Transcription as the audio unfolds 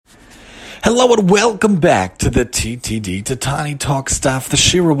Hello and welcome back to the TTD, Tani Talk Stuff, the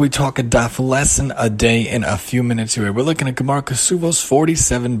Shira. We talk a daf lesson a day in a few minutes here. We're looking at Gemara Kesuvos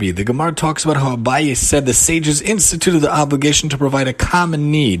 47b. The Gemara talks about how Abaye said the sages instituted the obligation to provide a common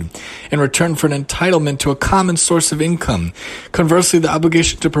need in return for an entitlement to a common source of income. Conversely, the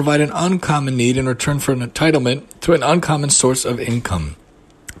obligation to provide an uncommon need in return for an entitlement to an uncommon source of income.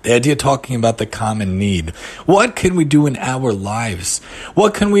 The idea talking about the common need. What can we do in our lives?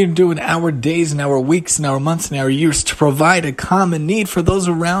 What can we do in our days, in our weeks, in our months, in our years to provide a common need for those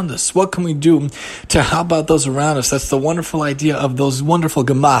around us? What can we do to help out those around us? That's the wonderful idea of those wonderful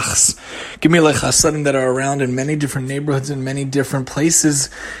gemachs, Gemilei Chasadim, that are around in many different neighborhoods, in many different places,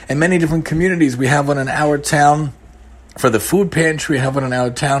 and many different communities. We have one in our town for the food pantry. We have one in our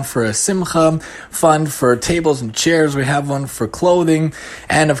town for a simcha fund for tables and chairs. We have one for clothing.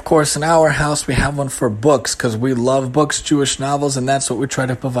 And of course, in our house, we have one for books because we love books, Jewish novels, and that's what we try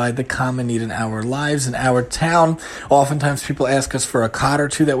to provide, the common need in our lives, in our town. Oftentimes people ask us for a cot or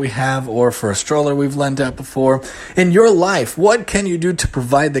two that we have or for a stroller we've lent out before. In your life, what can you do to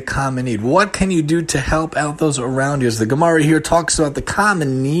provide the common need? What can you do to help out those around you? As the Gemara here talks about the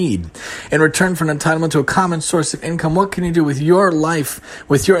common need in return for an entitlement to a common source of income. What can you do with your life,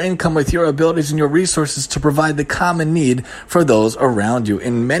 with your income, with your abilities and your resources to provide the common need for those around you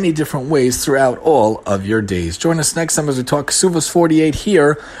in many different ways throughout all of your days? Join us next time as we talk Kesuvos 48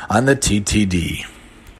 here on the TTD.